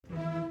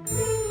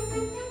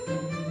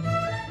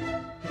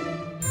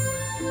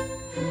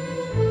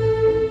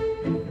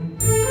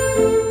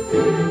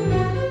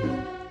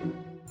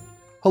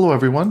Hello,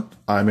 everyone.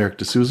 I'm Eric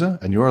D'Souza,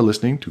 and you are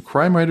listening to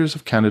Crime Writers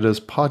of Canada's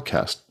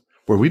podcast,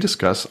 where we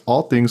discuss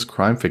all things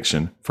crime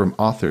fiction from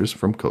authors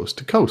from coast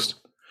to coast.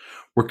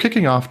 We're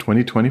kicking off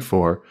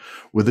 2024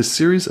 with a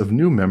series of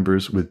new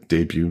members with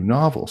debut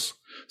novels.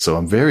 So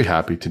I'm very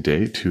happy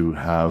today to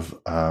have,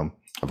 I've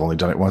only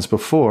done it once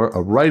before,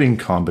 a writing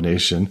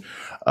combination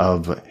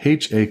of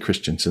H.A.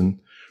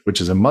 Christensen,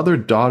 which is a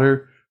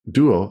mother-daughter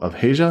duo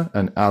of Haja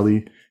and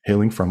Ali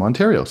hailing from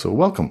Ontario. So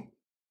welcome.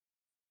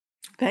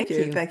 Thank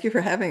you. Thank you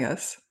for having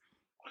us.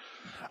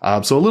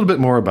 So a little bit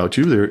more about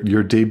you.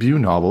 Your debut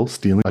novel,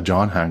 Stealing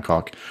John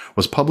Hancock,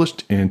 was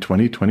published in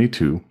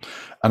 2022.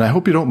 And I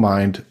hope you don't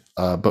mind,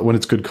 but when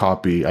it's good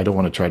copy, I don't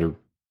want to try to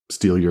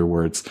steal your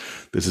words.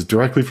 This is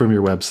directly from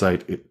your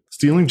website.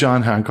 Stealing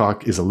John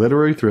Hancock is a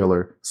literary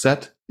thriller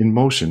set in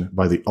motion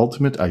by the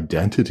ultimate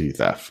identity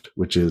theft,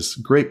 which is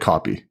great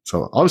copy.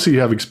 So obviously you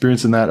have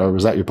experience in that, or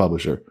was that your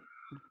publisher?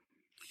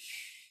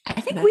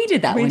 I think we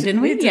did that one,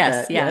 didn't we?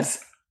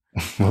 Yes.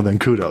 Well, then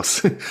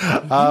kudos. We'll take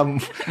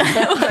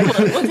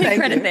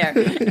credit there.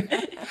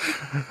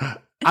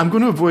 I'm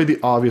going to avoid the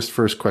obvious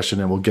first question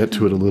and we'll get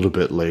to it a little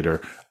bit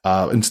later.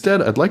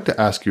 Instead, I'd like to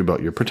ask you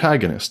about your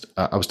protagonist.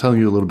 I was telling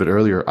you a little bit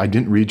earlier, I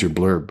didn't read your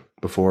blurb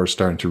before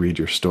starting to read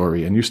your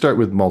story, and you start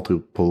with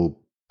multiple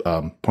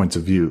points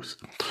of views.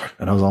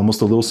 And I was almost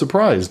a little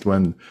surprised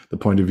when the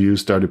point of view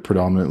started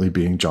predominantly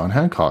being John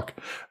Hancock.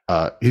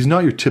 He's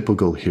not your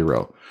typical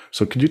hero.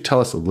 So could you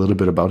tell us a little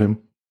bit about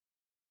him?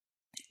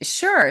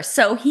 Sure.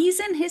 So he's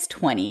in his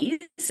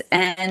 20s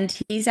and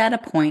he's at a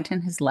point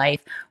in his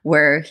life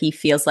where he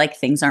feels like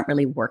things aren't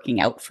really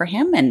working out for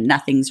him and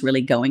nothing's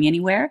really going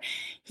anywhere.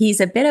 He's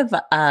a bit of,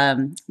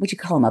 would you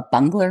call him a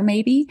bungler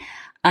maybe?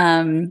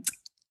 And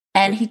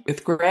he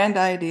with grand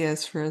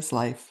ideas for his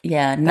life.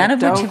 Yeah, none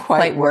of which have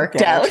quite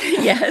worked out.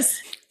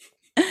 Yes.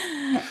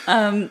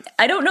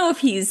 I don't know if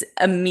he's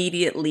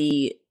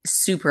immediately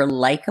super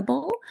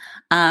likable,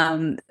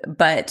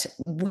 but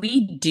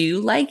we do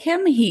like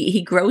him.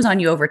 He grows on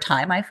you over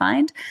time, I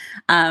find.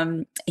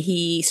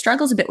 He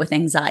struggles a bit with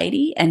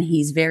anxiety and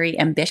he's very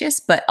ambitious,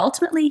 but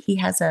ultimately he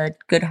has a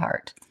good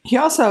heart. He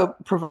also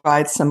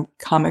provides some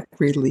comic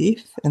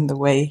relief in the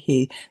way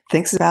he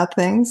thinks about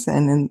things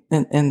and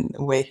in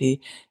the way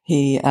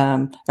he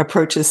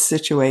approaches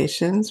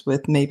situations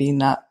with maybe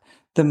not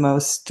the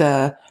most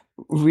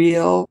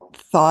real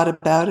thought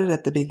about it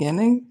at the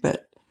beginning,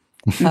 but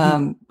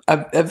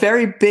a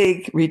very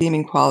big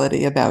redeeming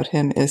quality about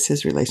him is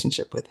his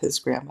relationship with his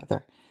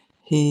grandmother.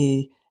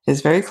 He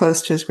is very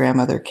close to his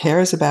grandmother,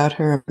 cares about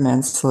her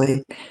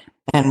immensely,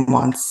 and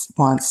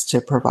wants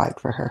to provide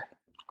for her.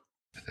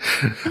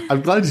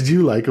 I'm glad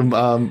you like him.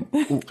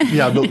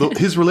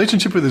 His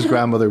relationship with his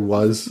grandmother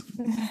was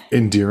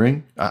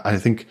endearing. I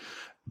think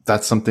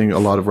that's something a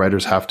lot of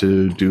writers have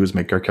to do, is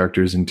make our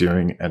characters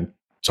endearing, and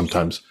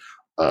sometimes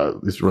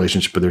this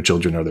relationship with their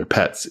children or their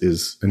pets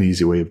is an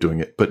easy way of doing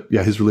it. But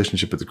yeah, his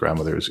relationship with his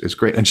grandmother is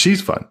great. And she's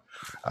fun.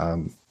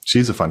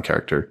 She's a fun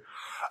character.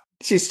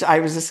 I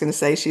was just going to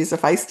say, she's a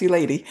feisty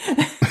lady.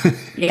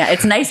 Yeah,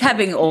 it's nice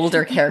having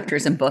older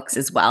characters in books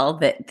as well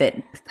that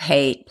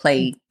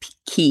play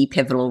key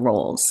pivotal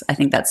roles. I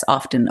think that's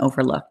often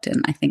overlooked.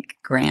 And I think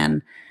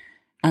Gran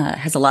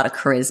has a lot of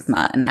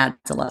charisma and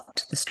adds a lot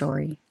to the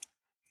story.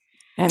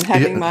 And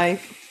having my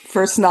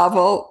first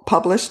novel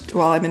published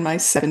while I'm in my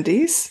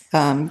 70s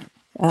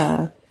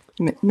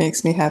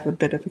makes me have a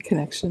bit of a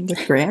connection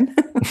with Gran.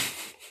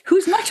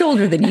 Who's much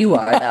older than you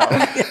are, though.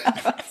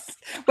 Yes.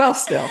 Well,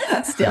 still.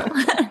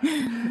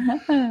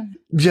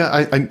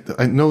 Yeah,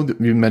 I know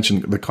that you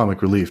mentioned the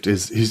comic relief.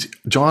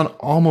 John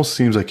almost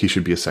seems like he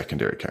should be a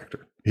secondary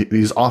character.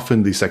 He's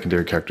often the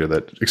secondary character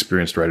that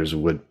experienced writers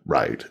would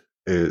write,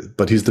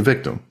 but he's the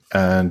victim,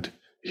 and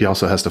he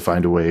also has to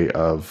find a way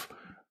of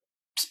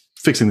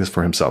fixing this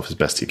for himself as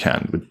best he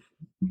can.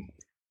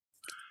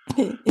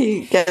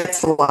 He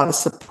gets a lot of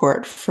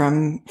support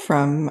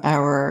from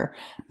our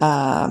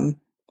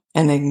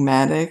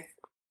enigmatic,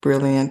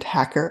 brilliant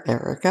hacker,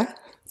 Erica.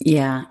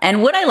 Yeah.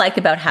 And what I like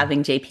about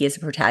having JP as a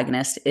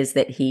protagonist is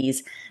that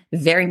he's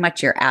very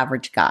much your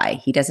average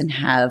guy. He doesn't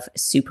have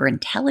super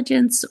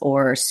intelligence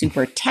or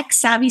super tech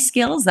savvy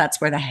skills. That's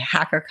where the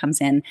hacker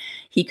comes in.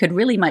 He could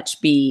pretty much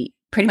be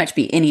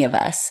any of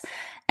us.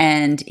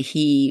 And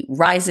he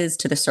rises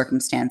to the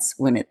circumstance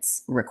when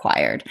it's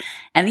required.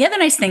 And the other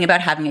nice thing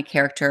about having a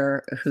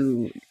character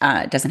who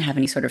doesn't have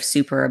any sort of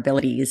super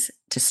abilities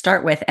to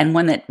start with, and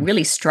one that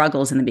really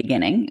struggles in the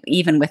beginning,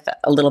 even with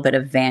a little bit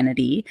of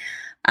vanity,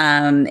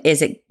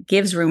 is it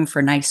gives room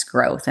for nice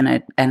growth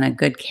and a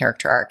good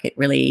character arc. It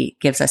really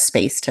gives us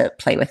space to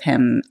play with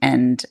him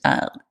and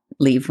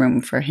leave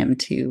room for him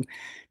to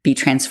be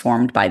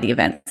transformed by the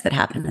events that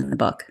happen in the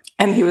book.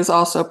 And he was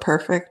also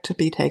perfect to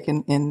be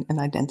taken in an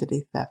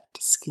identity theft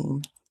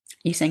scheme.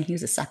 You saying he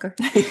was a sucker?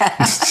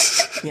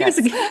 Yes. Yes.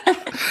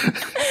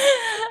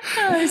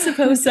 I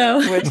suppose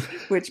so.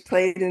 Which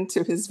played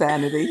into his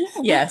vanity.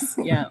 Yes.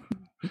 Yeah.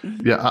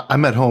 Yeah,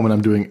 I'm at home and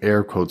I'm doing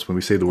air quotes when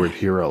we say the word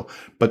hero,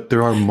 but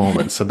there are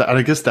moments. So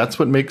I guess that's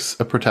what makes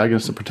a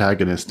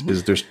protagonist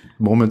is there's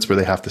moments where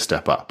they have to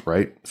step up,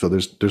 right? So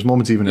there's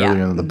moments even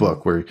earlier in the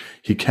book where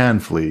he can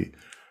flee,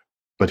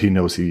 but he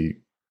knows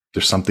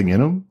there's something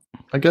in him,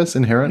 I guess,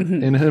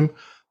 inherent in him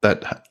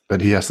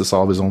that he has to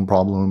solve his own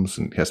problems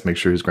and he has to make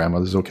sure his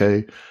grandmother's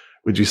okay.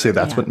 Would you say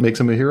that's what makes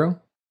him a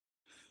hero?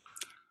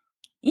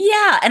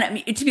 Yeah, and I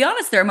mean, to be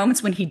honest, there are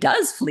moments when he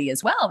does flee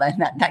as well.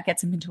 That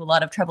gets him into a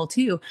lot of trouble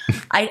too.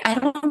 I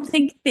don't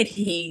think that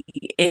he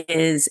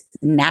is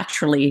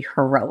naturally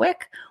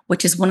heroic,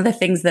 which is one of the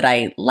things that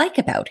I like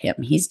about him.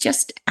 He's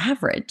just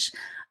average.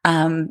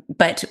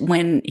 But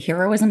when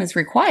heroism is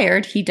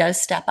required, he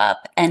does step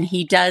up, and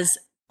he does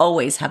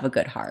always have a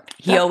good heart.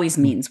 He always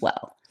means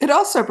well. It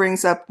also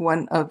brings up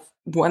one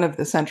of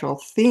the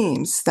central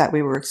themes that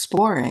we were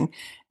exploring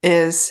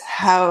is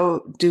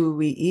how do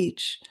we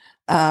each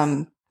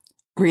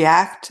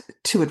react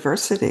to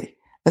adversity,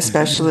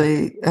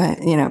 especially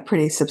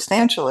pretty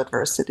substantial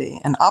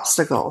adversity and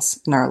obstacles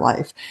in our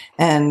life.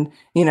 And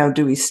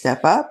do we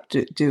step up?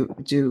 Do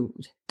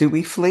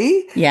we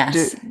flee?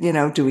 Yes.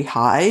 Do we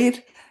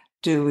hide?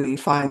 Do we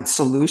find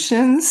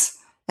solutions?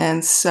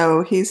 And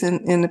so he's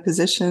in a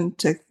position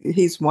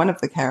he's one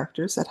of the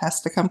characters that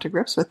has to come to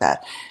grips with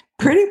that.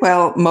 Pretty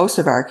well, most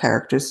of our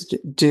characters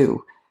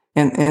do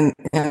in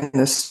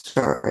the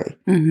story.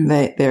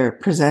 They're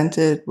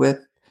presented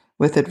with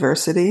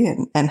adversity,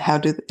 and how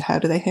do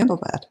they handle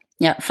that?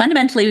 Yeah,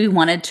 fundamentally, we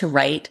wanted to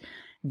write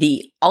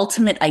the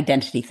ultimate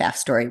identity theft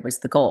story was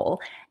the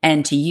goal,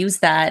 and to use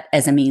that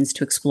as a means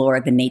to explore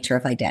the nature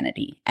of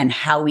identity and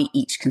how we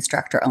each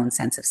construct our own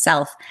sense of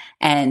self,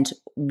 and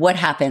what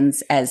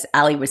happens, as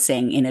Ali was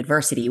saying, in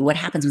adversity, what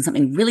happens when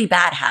something really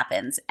bad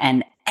happens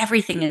and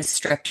everything is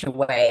stripped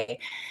away.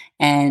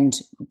 And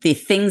the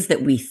things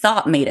that we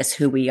thought made us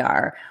who we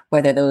are,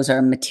 whether those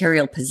are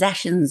material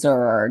possessions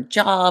or our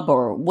job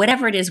or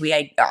whatever it is we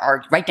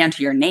are, right down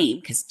to your name,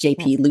 because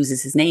JP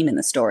loses his name in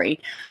the story.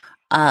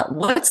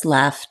 What's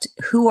left?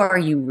 Who are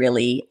you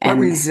really? And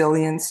what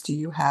resilience do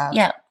you have?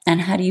 Yeah.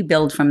 And how do you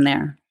build from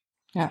there?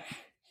 Yeah.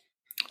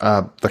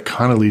 That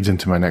kind of leads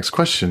into my next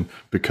question,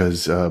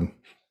 because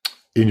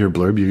in your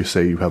blurb, you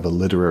say you have a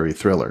literary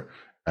thriller.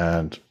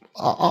 And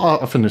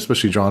often,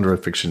 especially genre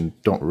fiction,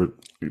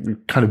 we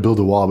kind of build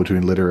a wall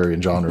between literary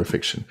and genre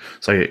fiction.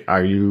 So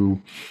are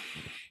you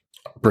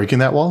breaking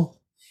that wall?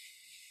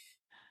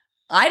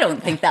 I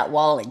don't think that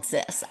wall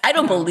exists. I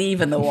don't believe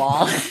in the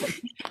wall.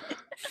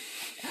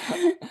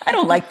 I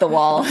don't like the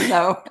wall.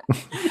 No.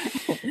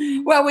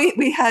 Well,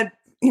 we had,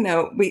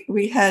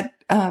 we had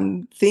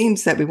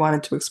themes that we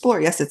wanted to explore.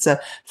 Yes, it's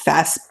a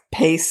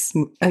fast-paced,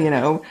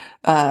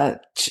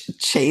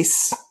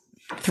 chase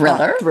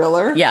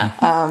thriller.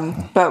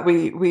 Yeah. But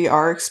we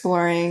are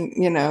exploring,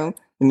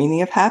 the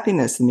meaning of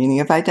happiness, the meaning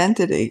of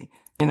identity,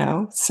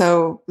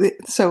 so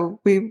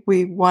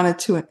we wanted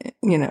to,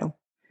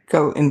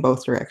 go in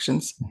both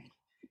directions.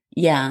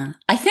 Yeah,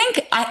 I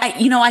think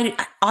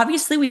I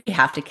obviously we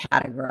have to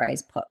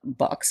categorize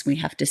books. We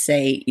have to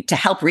say, to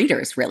help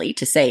readers, really,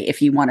 to say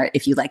if you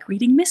like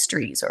reading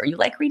mysteries or you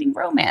like reading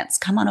romance,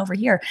 come on over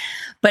here.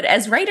 But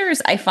as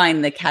writers, I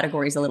find the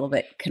categories a little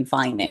bit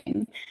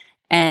confining.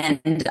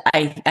 And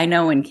I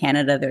know in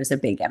Canada, there's a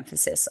big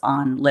emphasis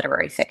on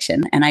literary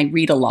fiction. And I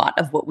read a lot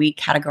of what we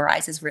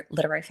categorize as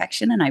literary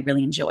fiction, and I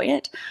really enjoy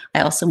it.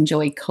 I also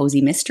enjoy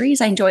cozy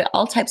mysteries. I enjoy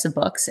all types of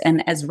books.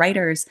 And as a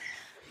writer,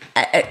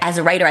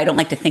 I don't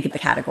like to think of the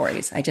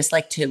categories. I just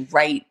like to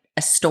write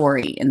a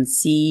story and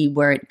see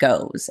where it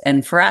goes.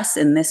 And for us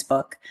in this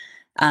book,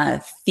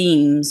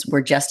 themes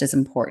were just as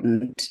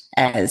important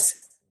as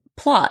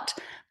plot,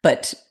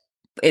 but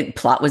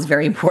plot was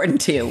very important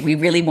too. We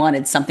really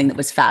wanted something that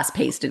was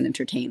fast-paced and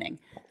entertaining.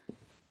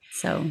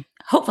 So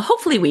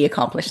hopefully we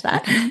accomplished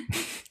that.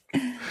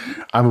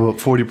 I'm about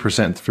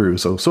 40% through,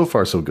 so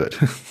far so good.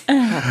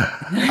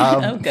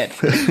 Good.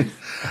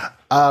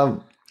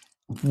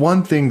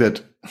 One thing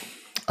that,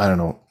 I don't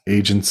know,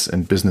 agents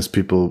and business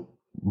people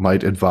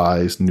might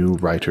advise new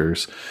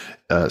writers,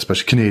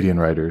 especially Canadian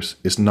writers,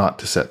 is not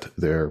to set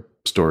their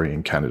story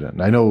in Canada.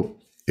 And I know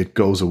it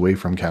goes away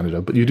from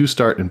Canada, but you do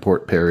start in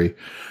Port Perry,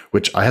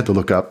 which I had to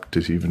look up to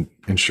even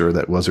ensure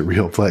that was a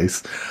real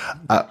place.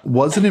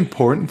 Was it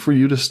important for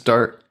you to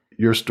start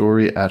your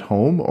story at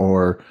home?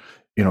 Or,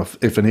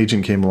 if an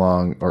agent came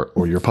along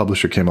or your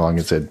publisher came along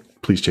and said,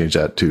 please change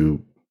that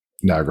to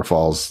Niagara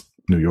Falls,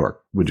 New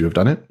York, would you have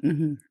done it?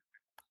 Mm-hmm.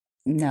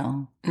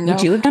 No.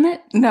 Would you have done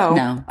it?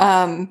 No.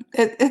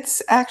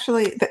 It's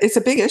actually, it's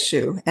a big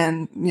issue.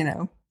 And,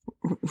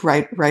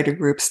 writer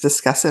groups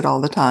discuss it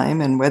all the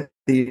time, and whether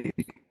you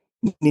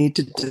need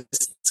to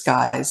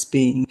disguise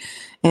being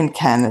in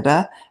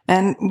Canada.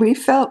 And we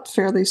felt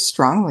fairly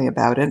strongly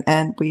about it.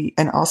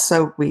 And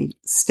also we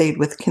stayed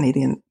with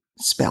Canadian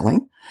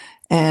spelling.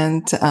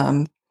 And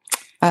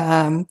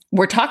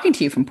We're talking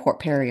to you from Port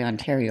Perry,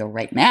 Ontario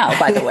right now,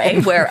 by the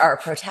way, where our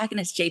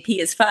protagonist JP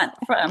is from.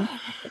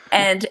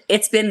 And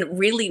it's been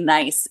really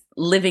nice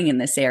living in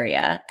this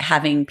area,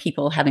 having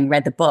people having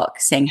read the book,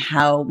 saying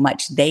how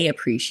much they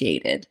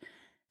appreciated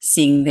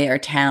seeing their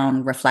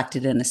town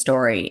reflected in a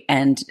story.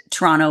 And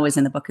Toronto is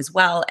in the book as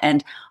well.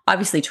 And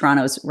obviously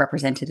Toronto is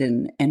represented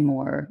in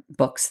more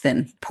books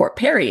than Port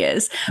Perry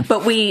is.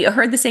 But we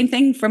heard the same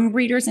thing from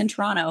readers in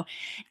Toronto.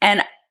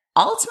 And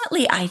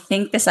ultimately, I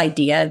think this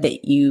idea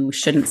that you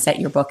shouldn't set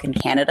your book in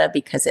Canada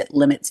because it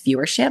limits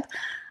viewership,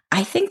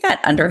 I think that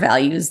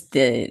undervalues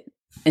the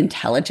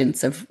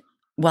intelligence of,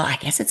 well, I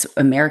guess it's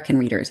American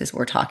readers is what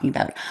we're talking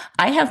about.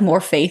 I have more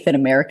faith in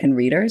American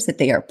readers that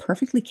they are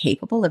perfectly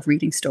capable of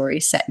reading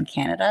stories set in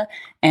Canada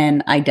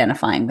and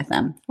identifying with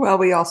them. Well,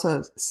 we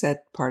also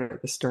set part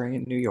of the story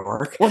in New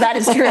York. Well, that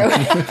is true.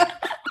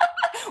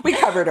 We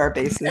covered our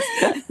bases.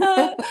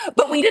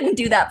 But we didn't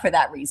do that for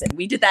that reason.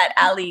 We did that.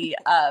 Ali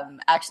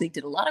actually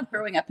did a lot of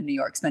growing up in New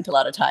York, spent a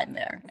lot of time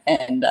there.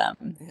 And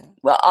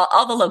well,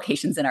 all the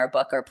locations in our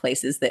book are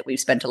places that we've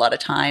spent a lot of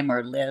time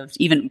or lived.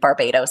 Even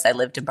Barbados. I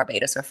lived in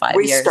Barbados for 5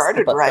 years. We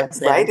started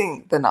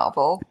writing the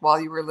novel while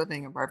you were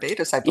living in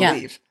Barbados, I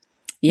believe.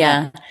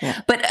 Yeah.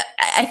 But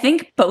I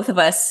think both of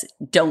us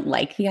don't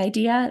like the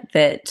idea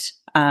that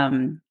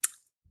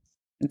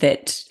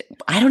that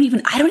I don't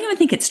even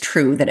think it's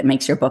true that it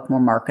makes your book more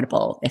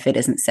marketable if it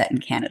isn't set in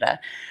Canada.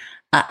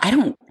 I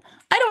don't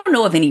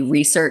know of any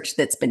research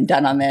that's been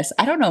done on this.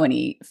 I don't know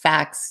any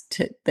facts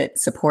that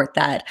support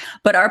that.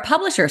 But our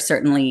publisher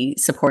certainly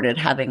supported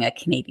having a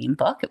Canadian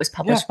book. It was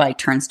published by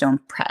Turnstone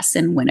Press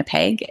in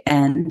Winnipeg,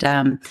 and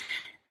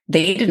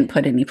they didn't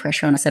put any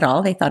pressure on us at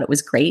all. They thought it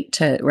was great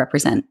to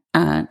represent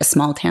a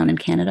small town in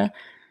Canada.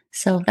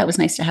 So that was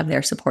nice to have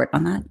their support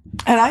on that.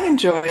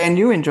 And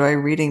you enjoy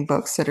reading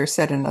books that are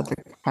set in other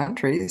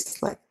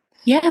countries like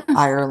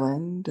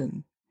Ireland.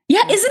 And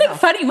isn't it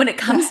funny when it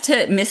comes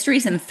to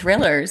mysteries and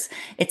thrillers,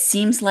 it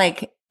seems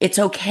like it's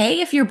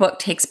okay if your book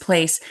takes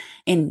place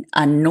in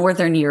a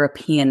Northern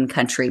European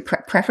country,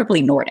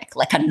 preferably Nordic,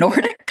 like a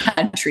Nordic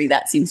country.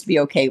 That seems to be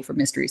okay for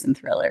mysteries and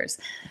thrillers.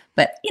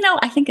 But,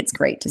 I think it's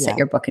great to set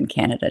your book in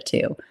Canada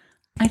too.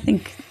 I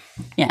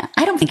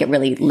don't think it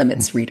really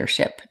limits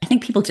readership. I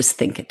think people just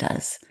think it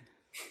does.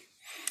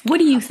 What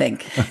do you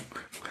think?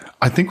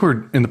 I think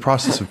we're in the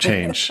process of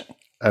change.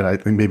 And I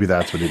think maybe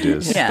that's what it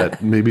is. Yeah.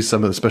 That maybe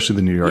some of, especially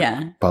the New York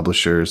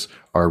publishers,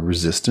 are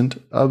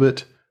resistant of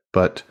it.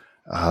 But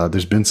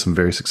there's been some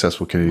very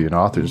successful Canadian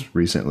authors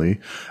recently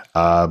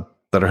that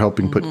are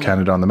helping put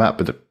Canada on the map.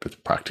 But it's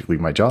practically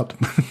my job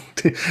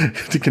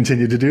to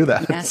continue to do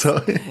that. Yes.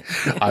 So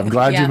I'm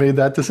glad you made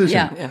that decision.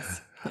 Yeah.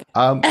 Yes.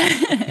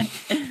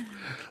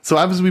 So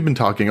as we've been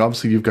talking,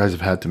 obviously you guys have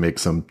had to make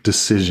some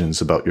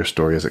decisions about your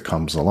story as it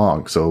comes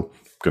along. So I'm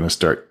going to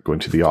start going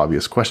to the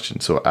obvious question.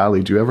 So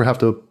Ali, do you ever have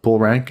to pull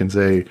rank and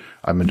say,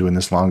 I've been doing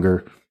this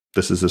longer,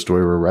 this is the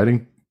story we're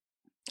writing?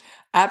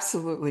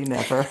 Absolutely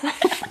never.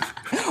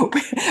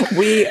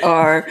 We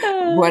are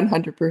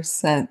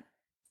 100%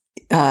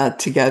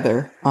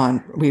 together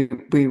on,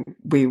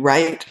 we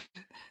write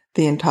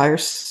the entire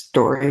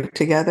story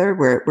together.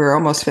 We're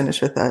almost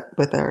finished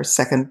with our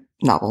second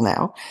novel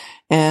now.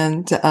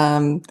 And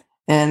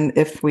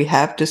if we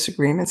have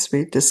disagreements,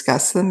 we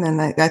discuss them.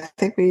 And I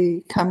think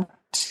we come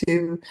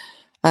to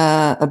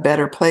a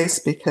better place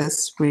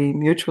because we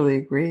mutually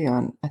agree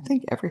on, I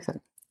think, everything.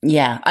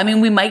 Yeah. I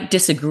mean, we might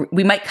disagree.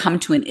 We might come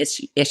to an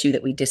issue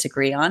that we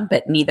disagree on,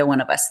 but neither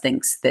one of us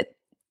thinks that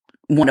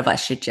one of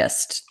us should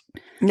just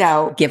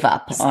give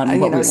up on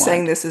what we want.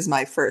 Saying this is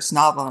my first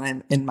novel,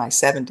 and in my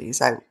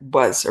 70s, I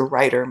was a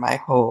writer my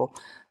whole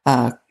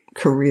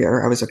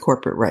career. I was a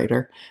corporate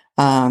writer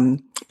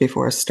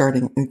before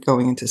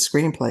going into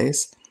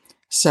screenplays.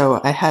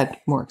 So I had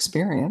more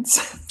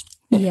experience.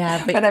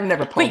 Yeah, but I've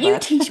never pulled that. But you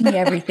teach me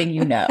everything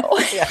you know.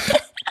 You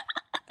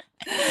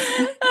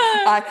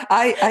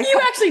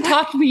actually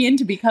talked me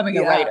into becoming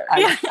a writer.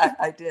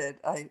 I did.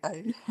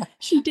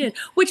 She did.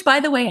 Which, by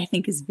the way, I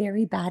think is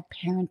very bad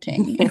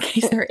parenting, in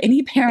case there are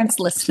any parents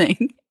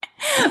listening.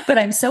 But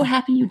I'm so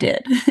happy you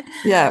did.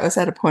 Yeah, it was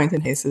at a point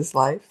in Haze's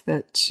life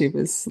that she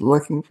was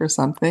looking for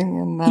something,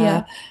 and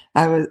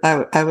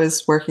I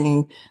was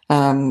working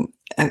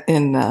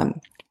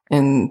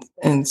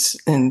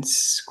in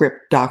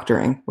script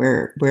doctoring,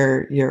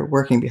 where you're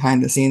working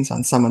behind the scenes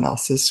on someone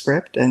else's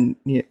script, and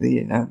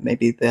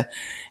maybe the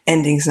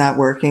ending's not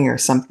working or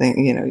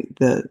something.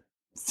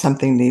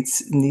 Something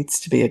needs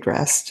to be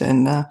addressed,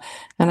 and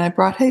I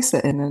brought Haze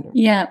in, and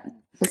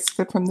it's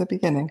good from the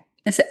beginning.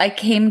 I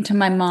came to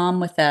my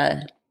mom with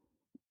a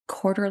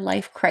quarter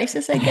life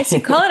crisis, I guess you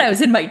call it. I was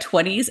in my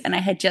 20s, and I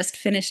had just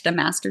finished a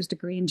master's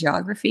degree in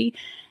geography.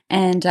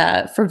 And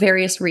for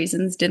various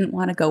reasons, didn't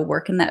want to go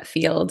work in that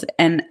field.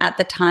 And at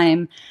the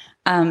time,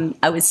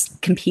 I was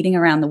competing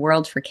around the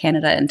world for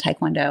Canada in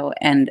Taekwondo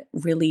and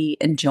really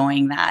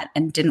enjoying that,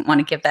 and didn't want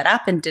to give that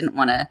up, and didn't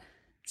want to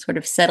sort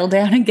of settle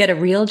down and get a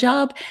real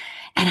job.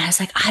 And I was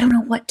like, I don't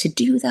know what to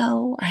do,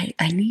 though.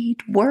 I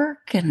need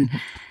work.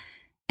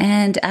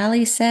 And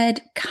Allie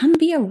said, come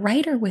be a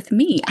writer with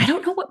me. I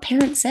don't know what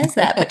parent says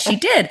that, but she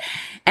did.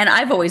 And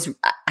I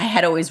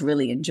had always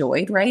really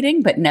enjoyed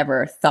writing, but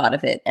never thought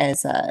of it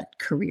as a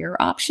career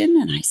option.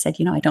 And I said,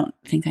 I don't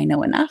think I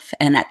know enough.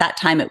 And at that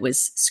time, it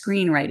was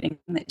screenwriting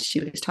that she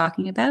was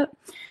talking about.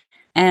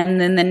 And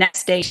then the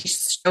next day, she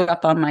showed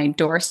up on my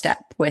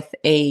doorstep with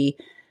a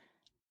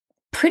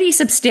pretty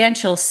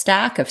substantial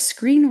stack of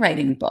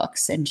screenwriting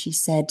books. And she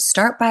said,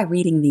 start by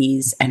reading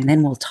these and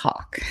then we'll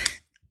talk.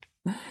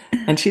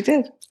 And she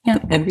did. Yeah.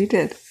 And we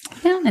did.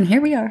 Yeah. And here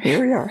we are.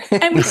 Here we are.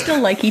 And we still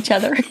like each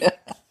other.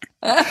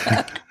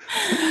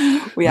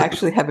 We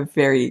actually have a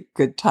very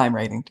good time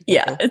writing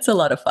together. Yeah. It's a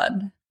lot of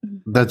fun.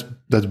 That's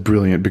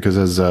brilliant because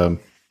as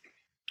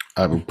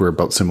we're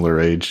about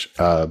similar age,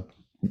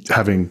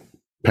 having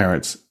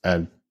parents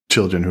and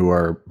children who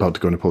are about to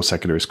go into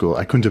post-secondary school,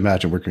 I couldn't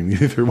imagine working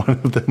with either one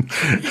of them.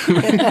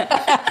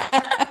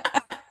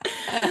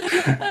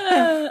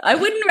 I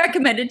wouldn't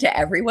recommend it to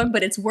everyone,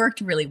 but it's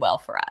worked really well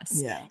for us.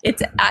 Yeah.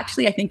 It's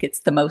actually, I think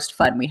it's the most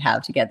fun we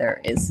have together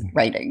is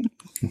writing.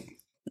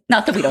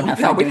 Not that we don't have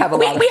fun. We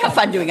have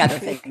fun doing other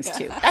things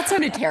too. That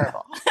sounded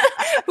terrible.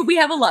 But we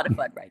have a lot of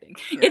fun writing.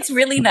 Yeah. It's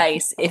really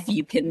nice if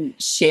you can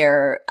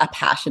share a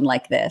passion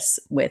like this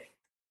with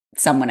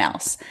someone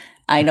else.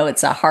 I know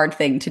it's a hard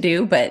thing to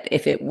do, but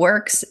if it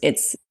works,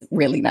 it's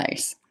really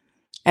nice.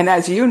 And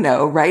as you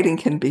know, writing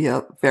can be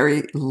a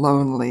very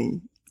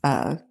lonely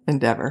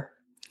endeavor.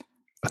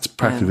 That's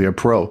practically a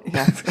pro.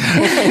 Yeah.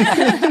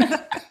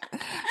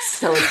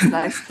 So it's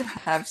nice to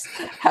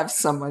have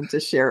someone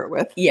to share it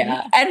with.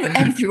 Yeah,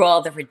 and through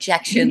all the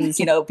rejections,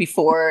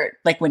 before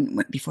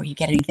you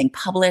get anything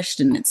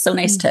published, and it's so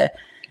nice to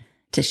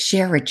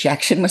share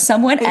rejection with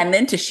someone and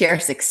then to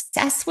share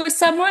success with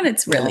someone.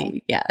 It's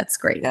really, it's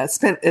great. Yeah,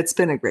 it's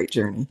been a great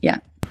journey. Yeah.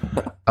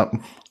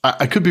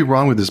 I could be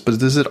wrong with this, but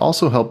does it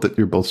also help that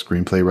you're both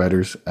screenplay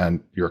writers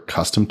and you're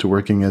accustomed to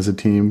working as a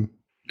team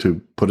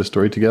to put a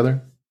story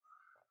together?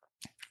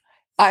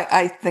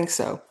 I think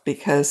so,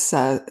 because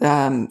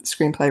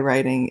screenplay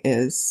writing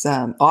is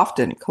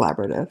often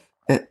collaborative,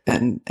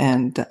 and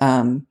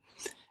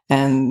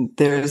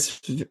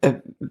there's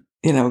a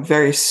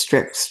very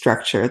strict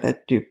structure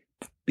that you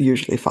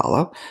usually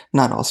follow.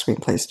 Not all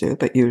screenplays do,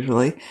 but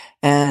usually,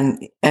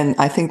 and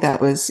I think that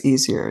was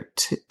easier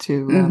to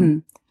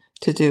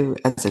do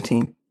as a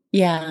team.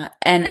 Yeah,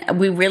 and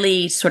we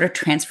really sort of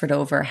transferred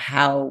over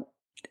how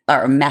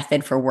our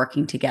method for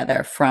working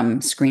together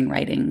from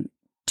screenwriting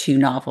to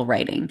novel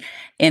writing,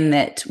 in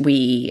that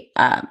we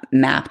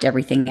mapped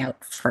everything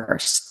out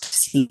first,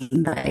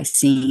 scene by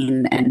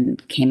scene,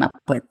 and came up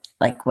with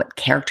what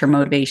character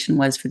motivation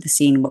was for the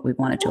scene, what we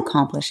wanted to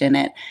accomplish in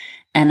it.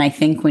 And I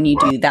think when you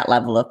do that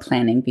level of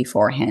planning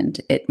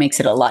beforehand, it makes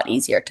it a lot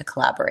easier to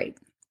collaborate.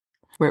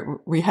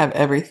 We have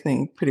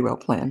everything pretty well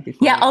planned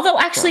before. Yeah, although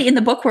actually in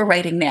the book we're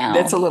writing now,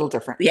 it's a little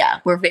different. Yeah,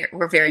 we're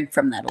varying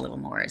from that a little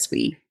more as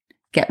we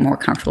get more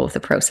comfortable with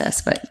the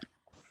process, but.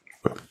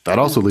 That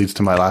also leads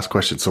to my last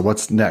question. So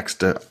what's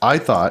next? I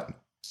thought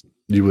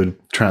you would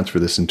transfer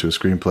this into a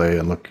screenplay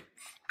and look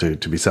to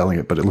be selling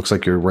it, but it looks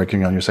like you're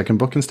working on your second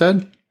book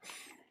instead.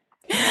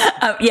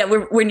 Yeah,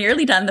 we're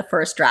nearly done the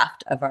first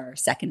draft of our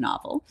second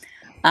novel.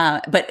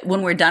 But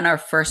when we're done our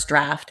first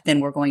draft, then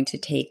we're going to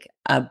take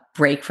a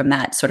break from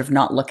that, sort of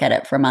not look at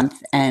it for a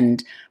month,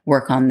 and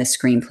work on the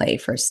screenplay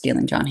for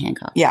Stealing John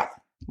Hancock. Yeah,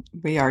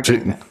 we are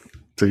doing it.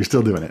 So you're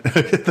still doing it.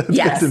 That's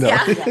yes, good to know.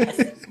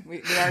 Yes.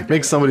 We are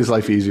Makes somebody's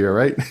life easier,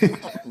 right?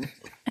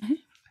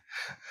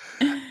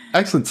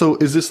 Excellent. So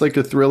is this like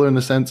a thriller in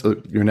the sense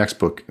of your next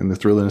book, in the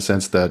thriller in the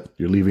sense that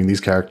you're leaving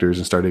these characters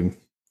and starting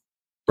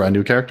brand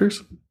new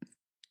characters?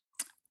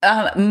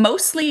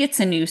 Mostly it's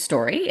a new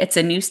story. It's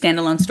a new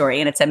standalone story,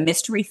 and it's a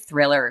mystery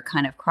thriller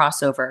kind of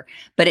crossover,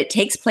 but it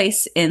takes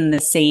place in the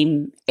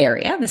same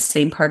area, the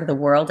same part of the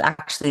world,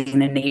 actually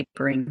in a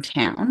neighboring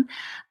town.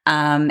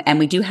 And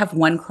we do have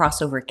one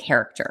crossover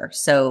character.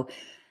 So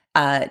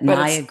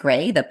Nia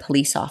Gray, the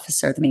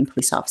main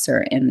police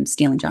officer in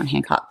Stealing John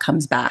Hancock,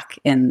 comes back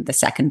in the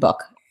second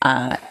book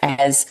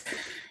as...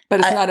 But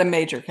it's not a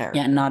major character.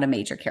 Yeah, not a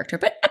major character,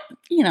 but,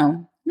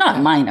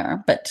 not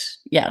minor, but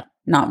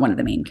not one of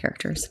the main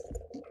characters.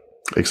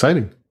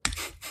 Exciting.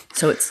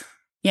 So it's,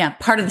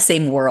 part of the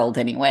same world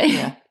anyway.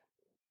 Yeah.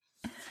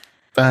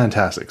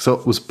 Fantastic. So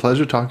it was a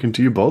pleasure talking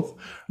to you both.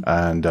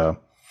 And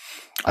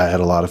I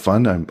had a lot of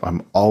fun.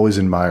 I'm always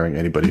admiring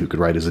anybody who could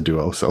write as a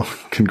duo. So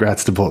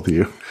congrats to both of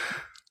you.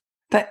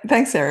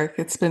 Thanks, Eric.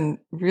 It's been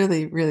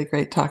really, really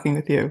great talking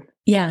with you.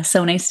 Yeah,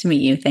 so nice to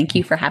meet you. Thank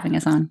you for having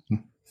us on.